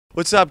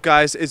What's up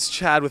guys, it's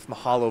Chad with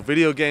Mahalo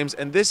Video Games,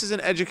 and this is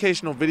an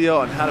educational video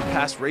on how to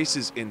pass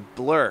races in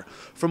Blur.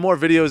 For more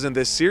videos in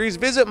this series,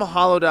 visit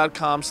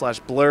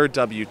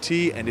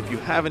mahalo.com/blurwt, and if you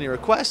have any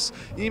requests,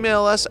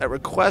 email us at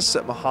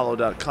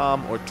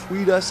requests@mahalo.com or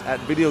tweet us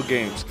at Video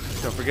Games.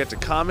 Don't forget to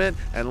comment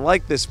and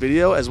like this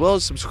video, as well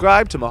as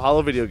subscribe to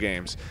Mahalo Video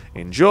Games.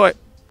 Enjoy!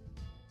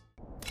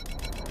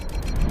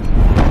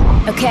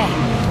 Okay,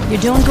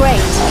 you're doing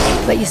great,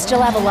 but you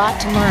still have a lot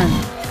to learn.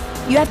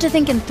 You have to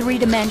think in 3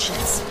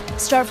 dimensions.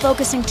 Start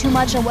focusing too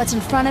much on what's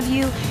in front of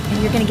you,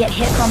 and you're gonna get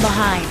hit from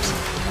behind.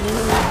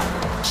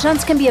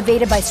 Shunts can be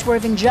evaded by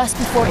swerving just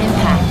before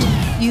impact.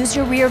 Use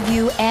your rear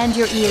view and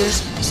your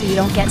ears so you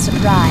don't get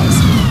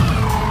surprised.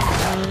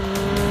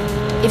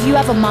 If you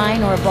have a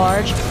mine or a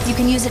barge, you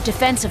can use it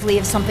defensively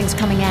if something's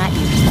coming at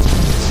you.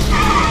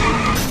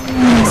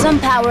 Some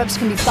power-ups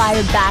can be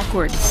fired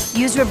backward.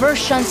 Use reverse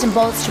shunts and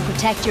bolts to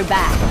protect your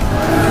back.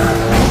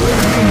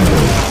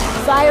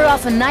 Fire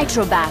off a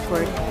nitro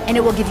backward, and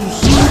it will give you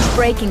huge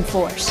braking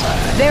force.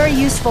 Very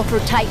useful for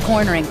tight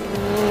cornering.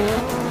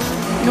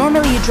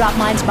 Normally you drop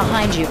mines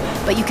behind you,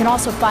 but you can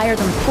also fire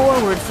them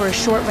forward for a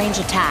short-range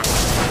attack.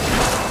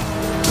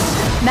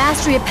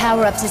 Mastery of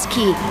power-ups is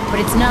key, but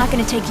it's not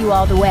going to take you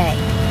all the way.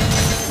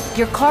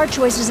 Your car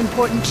choice is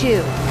important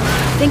too.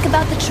 Think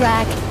about the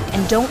track,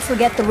 and don't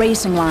forget the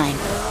racing line.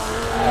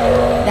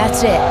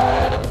 That's it.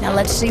 Now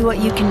let's see what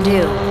you can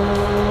do.